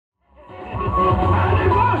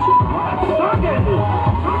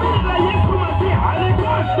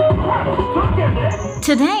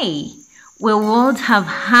Today, we would have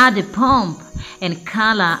had a pomp and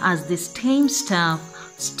color as the STEM staff,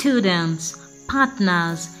 students,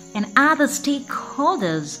 partners, and other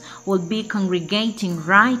stakeholders will be congregating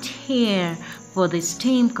right here for the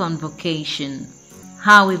STEM convocation.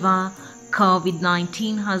 However,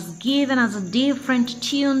 COVID-19 has given us a different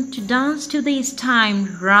tune to dance to this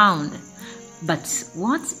time round. But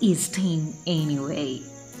what is STEM anyway?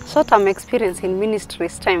 Short-term experience in ministry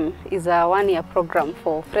STEM is a one-year program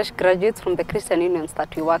for fresh graduates from the Christian unions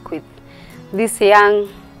that we work with. These young,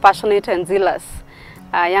 passionate and zealous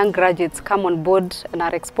young graduates come on board and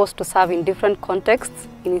are exposed to serve in different contexts,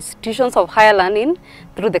 in institutions of higher learning,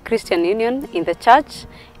 through the Christian union, in the church,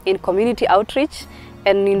 in community outreach,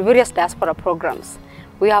 and in various diaspora programs.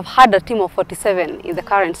 We have had a team of 47 in the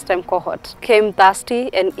current STEM cohort, came thirsty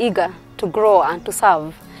and eager to grow and to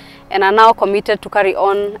serve, and are now committed to carry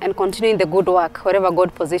on and continuing the good work wherever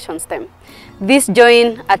God positions them. This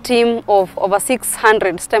join a team of over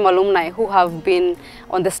 600 STEM alumni who have been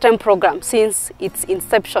on the STEM program since its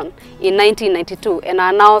inception in 1992 and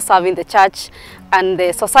are now serving the church and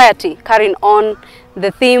the society, carrying on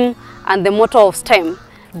the theme and the motto of STEM,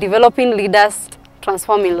 developing leaders,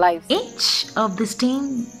 transforming lives. Each of the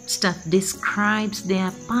STEM staff describes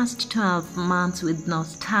their past 12 months with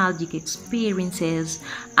nostalgic experiences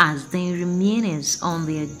as they reminisce on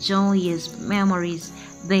their joyous memories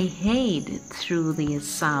they had through their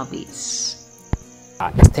service.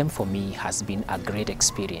 STEM for me has been a great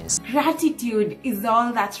experience. Gratitude is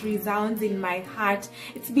all that resounds in my heart.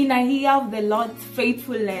 It's been a year of the Lord's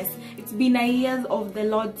faithfulness. It's been a year of the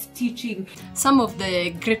Lord's teaching. Some of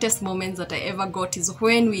the greatest moments that I ever got is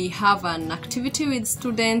when we have an activity with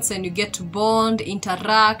students and you get to bond,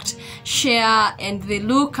 interact, share, and they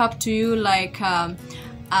look up to you like a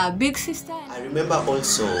big sister. I remember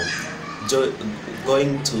also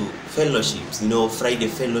going to fellowships, Friday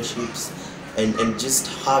fellowships, and just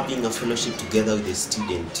having a fellowship together with a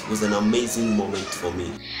student was an amazing moment for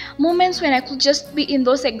me. Moments when I could just be in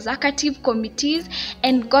those executive committees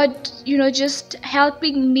and God, just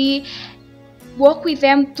helping me work with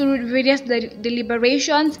them through various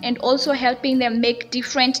deliberations and also helping them make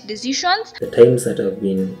different decisions. The times that I've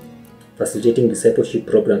been facilitating discipleship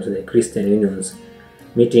programs in the Christian unions,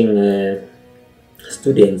 meeting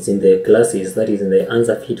students in the classes, that is in the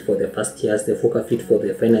answer fit for the first years, the focus fit for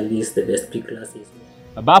the finalists, the best pre-classes.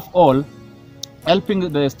 Above all, helping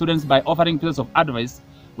the students by offering pieces of advice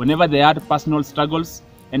whenever they had personal struggles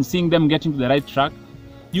and seeing them getting to the right track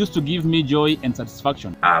used to give me joy and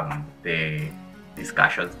satisfaction. The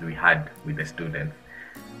discussions we had with the students,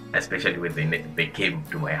 especially when they came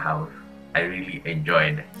to my house, I really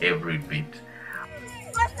enjoyed every bit.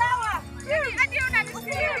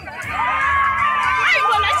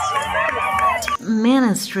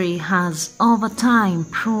 Ministry has over time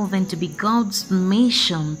proven to be God's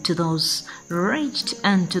mission to those reached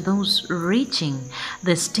and to those reaching.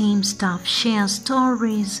 The STEM staff share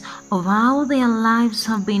stories of how their lives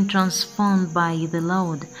have been transformed by the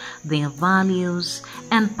Lord, their values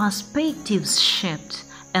and perspectives shaped,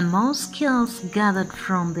 and more skills gathered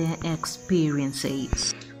from their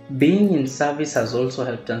experiences. Being in service has also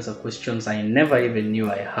helped answer questions I never even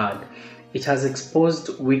knew I had. It has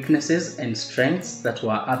exposed weaknesses and strengths that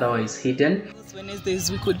were otherwise hidden. Wednesdays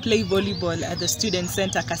we could play volleyball at the Student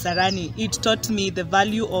Center Kasarani. It taught me the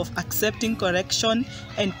value of accepting correction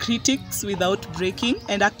and critics without breaking,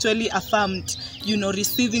 and actually affirmed,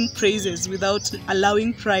 receiving praises without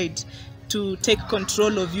allowing pride to take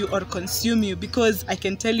control of you or consume you, because I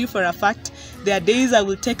can tell you for a fact there are days I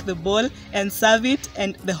will take the ball and serve it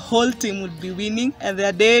and the whole team would be winning, and there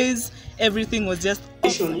are days everything was just.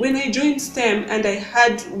 When I joined STEM and I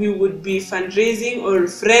heard we would be fundraising or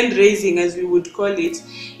friend raising as we would call it,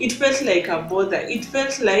 it felt like a bother. It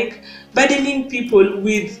felt like burdening people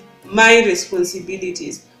with my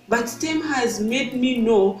responsibilities. But STEM has made me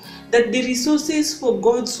know that the resources for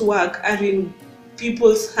God's work are in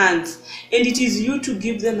people's hands, and it is you to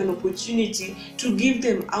give them an opportunity to give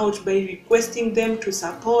them out by requesting them to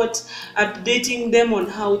support, updating them on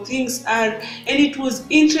how things are. And it was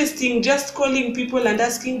interesting just calling people and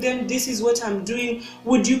asking them, this is what I'm doing,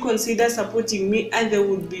 would you consider supporting me? And they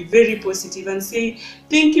would be very positive and say,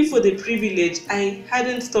 thank you for the privilege. I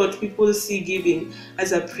hadn't thought people see giving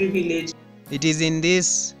as a privilege. It is in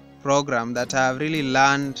this program that I have really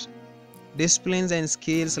learned disciplines and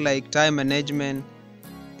skills like time management,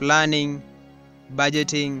 planning,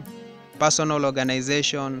 budgeting, personal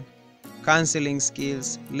organization, counseling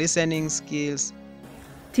skills, listening skills,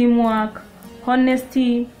 teamwork,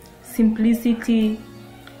 honesty, simplicity,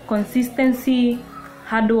 consistency,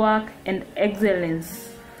 hard work, and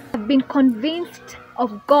excellence. I've been convinced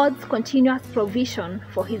of God's continuous provision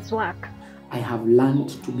for His work. I have learned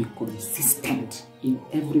to be consistent in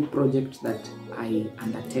every project that I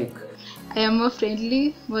undertake. I am more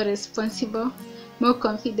friendly, more responsible, more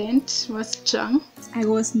confident, more strong. I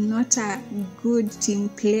was not a good team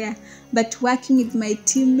player, but working with my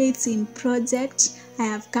teammates in projects, I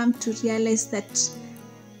have come to realize that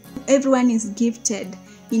everyone is gifted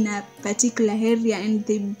in a particular area and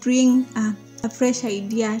they bring a fresh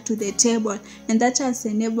idea to the table, and that has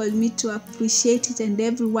enabled me to appreciate it, and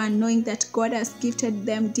everyone knowing that God has gifted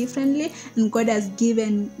them differently and God has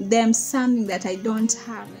given them something that I don't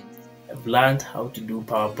have. I've learned how to do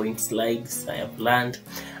PowerPoint slides. I have learned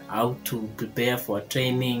how to prepare for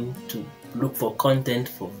training, to look for content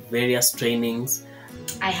for various trainings.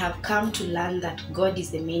 I have come to learn that God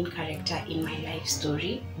is the main character in my life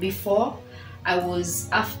story. Before, I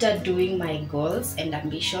was after doing my goals and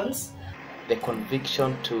ambitions. The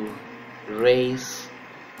conviction to raise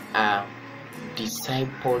a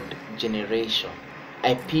discipled generation,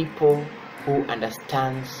 a people who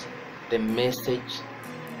understands the message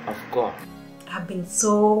of God. I've been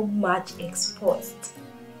so much exposed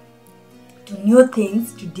to new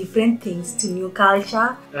things, to different things, to new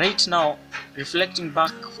culture. Right now, reflecting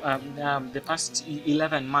back the past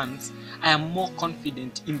 11 months, I am more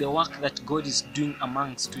confident in the work that God is doing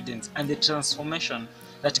among students and the transformation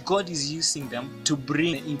that God is using them to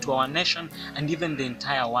bring into our nation and even the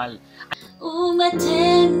entire world.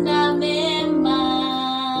 Umetenda mema,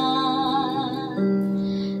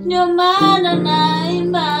 ndio maana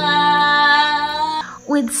naimba.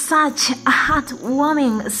 With such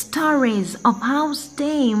heartwarming stories of how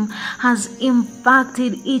STEM has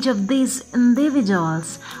impacted each of these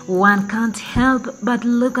individuals, one can't help but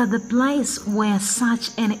look at the place where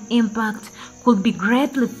such an impact could be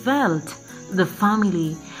greatly felt, the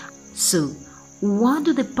family. So, what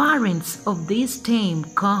do the parents of this STEM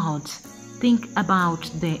cohort think about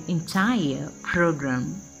the entire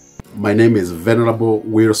program? My name is Venerable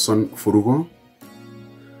Wilson Furugo.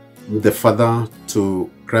 I'm the father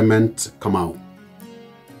to Clement Kamau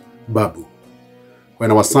Babu.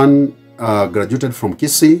 When our son graduated from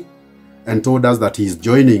Kisii and told us that he is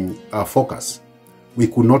joining Focus, we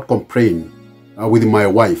could not complain with my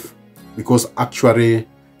wife, because actually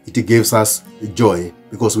it gives us joy,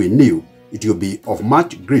 because we knew it will be of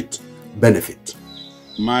much great benefit.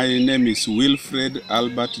 My name is Wilfred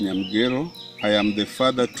Albert Nyamgero. I am the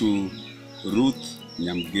father to Ruth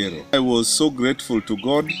Nyamgero. I was so grateful to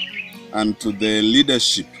God and to the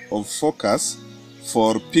leadership of Focus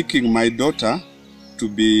for picking my daughter to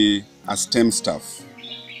be a STEM staff.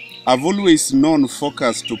 I've always known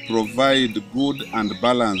Focus to provide good and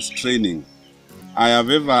balanced training. I have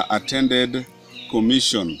ever attended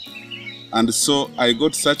commission, and so I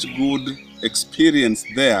got such good experience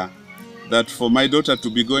there that for my daughter to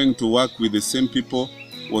be going to work with the same people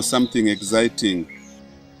was something exciting.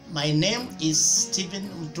 My name is Stephen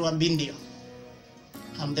Mtuambindio.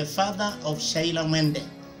 I'm the father of Shaila Mwende.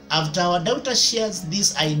 After our daughter shares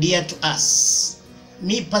this idea to us,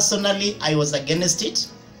 me personally, I was against it,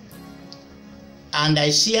 and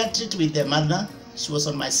I shared it with the mother. She was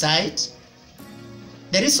on my side.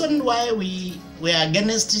 The reason why we were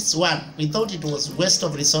against it, one, we thought it was waste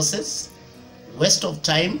of resources, waste of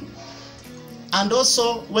time, and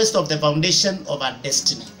also waste of the foundation of our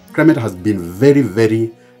destiny. Clement has been very,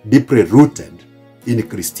 very deeply rooted in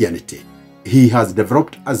Christianity. He has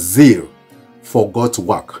developed a zeal for God's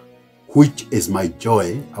work, which is my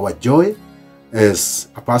joy, our joy as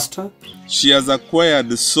a pastor. She has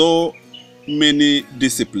acquired so many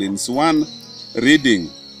disciplines. One, reading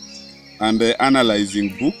and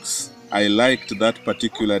analyzing books. I liked that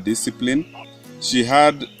particular discipline. She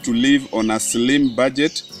had to live on a slim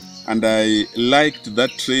budget, and I liked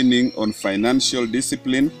that training on financial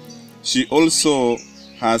discipline. She also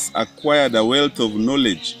has acquired a wealth of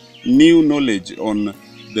knowledge, new knowledge on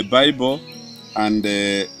the Bible and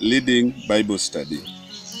leading Bible study.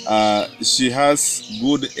 She has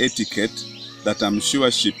good etiquette that I'm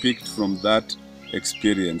sure she picked from that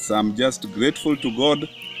experience. I'm just grateful to God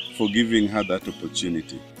for giving her that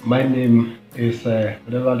opportunity. My name is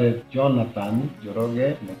Reverend Jonathan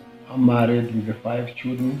Joroge. I'm married with 5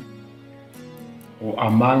 children,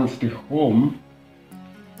 amongst whom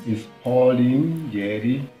is Pauline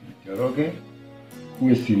Jerry Joroge, who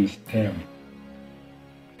is in STEM.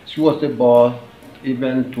 She was able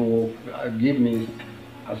even to give me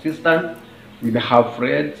assistance with her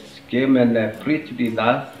friends, came and preached with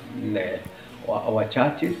us in our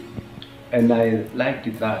churches, and I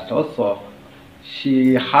liked that. Also,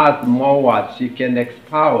 she has more words. She can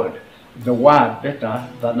expound the word better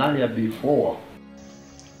than earlier before.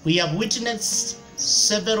 We have witnessed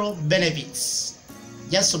several benefits,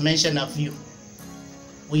 just to mention a few.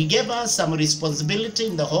 We gave her some responsibility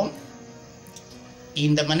in the home,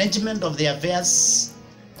 in the management of the affairs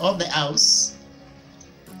of the house,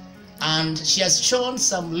 and she has shown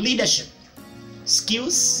some leadership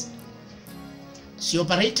skills. She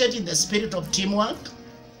operated in the spirit of teamwork,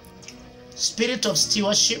 spirit of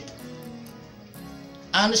stewardship,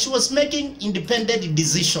 and she was making independent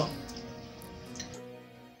decisions.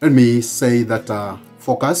 Let me say that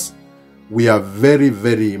Focus, we are very,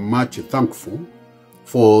 very much thankful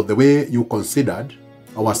for the way you considered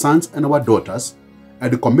our sons and our daughters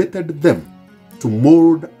and committed them to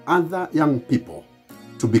mold other young people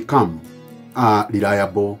to become a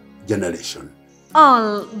reliable generation.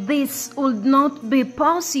 All this would not be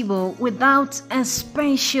possible without a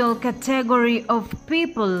special category of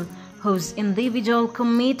people whose individual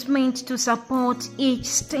commitment to support each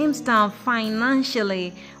STEM staff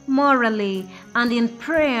financially, morally, and in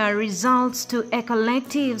prayer results to a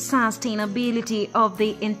collective sustainability of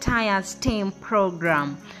the entire STEM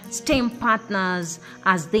program. STEM partners,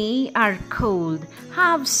 as they are called,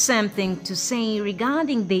 have something to say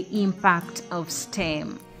regarding the impact of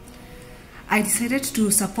STEM. I decided to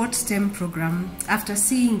support STEM program after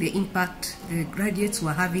seeing the impact the graduates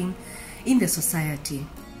were having in the society.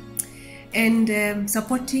 And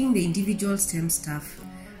supporting the individual STEM staff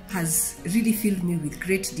has really filled me with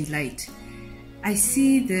great delight. I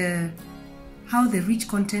see how the rich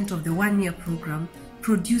content of the one-year program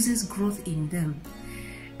produces growth in them.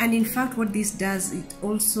 And in fact, what this does, it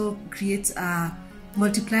also creates a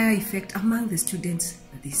multiplier effect among the students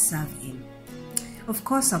that they serve in. Of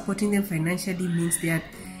course, supporting them financially means their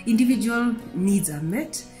individual needs are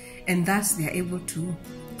met, and thus they are able to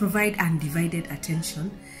provide undivided attention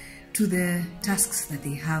to the tasks that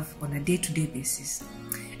they have on a day-to-day basis.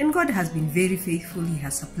 And God has been very faithful. He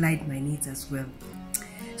has supplied my needs as well.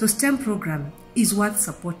 So STEM program is worth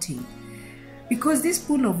supporting because this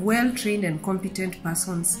pool of well-trained and competent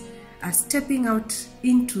persons are stepping out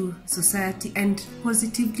into society and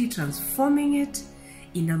positively transforming it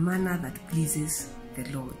in a manner that pleases the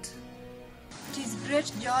Lord. It is great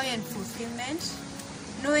joy and fulfillment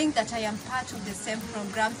knowing that I am part of the STEM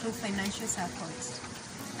program through financial support.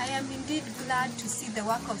 I am indeed glad to see the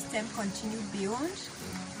work of STEM continue beyond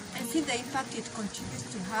and see the impact it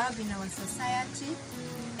contributes to have in our society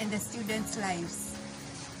and the students' lives.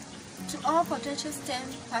 To all potential STEM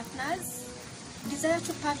partners, desire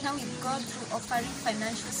to partner with God through offering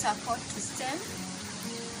financial support to STEM,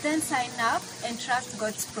 then sign up and trust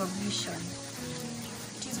God's provision.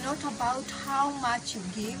 It is not about how much you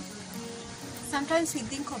give. Sometimes we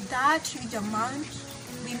think of that huge amount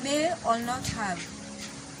we may or not have,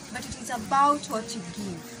 but it is about what you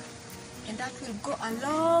give, and that will go a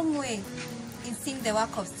long way in seeing the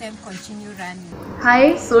work of STEM continue running.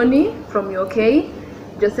 Hi, Sony from UK.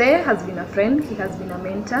 Jose has been a friend, he has been a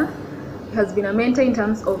mentor. He has been a mentor in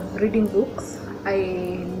terms of reading books.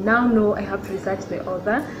 I now know I have to research the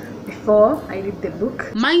author before I read the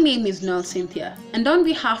book. My name is Noel Cynthia, and on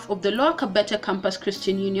behalf of the Lower Kabete Campus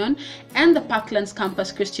Christian Union and the Parklands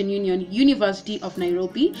Campus Christian Union, University of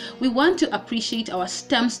Nairobi, we want to appreciate our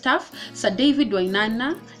STEM staff, Sir David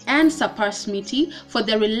Wainana and Sir Par Smithy, for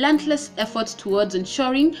their relentless efforts towards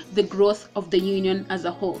ensuring the growth of the union as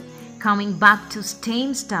a whole. Coming back to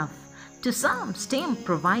STEM staff, to some, STEM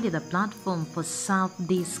provided a platform for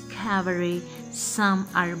self-discovery. Some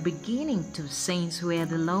are beginning to sense where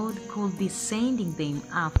the Lord could be sending them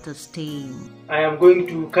after STEM. I am going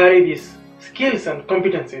to carry these skills and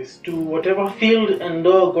competencies to whatever field and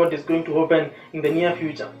door God is going to open in the near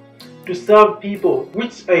future, to serve people,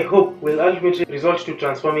 which I hope will ultimately result to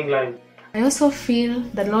transforming lives. I also feel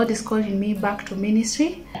the Lord is calling me back to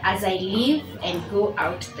ministry. As I live and go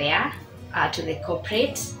out there to the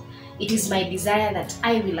corporate, it is my desire that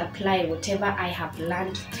I will apply whatever I have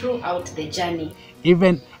learned throughout the journey.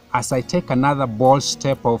 Even as I take another bold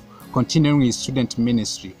step of continuing his student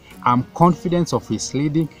ministry, I'm confident of his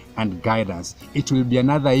leading and guidance. It will be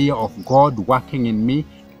another year of God working in me.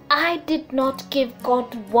 I did not give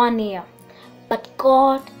God 1 year, but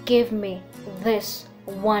God gave me this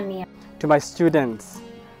 1 year. To my students,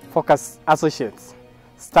 Focus associates,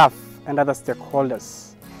 staff, and other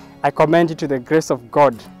stakeholders, I commend you to the grace of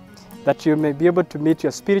God that you may be able to meet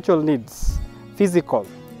your spiritual needs, physical,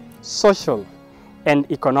 social,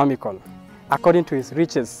 and economical, according to his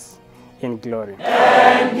riches in glory.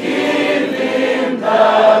 And give him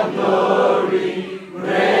the glory.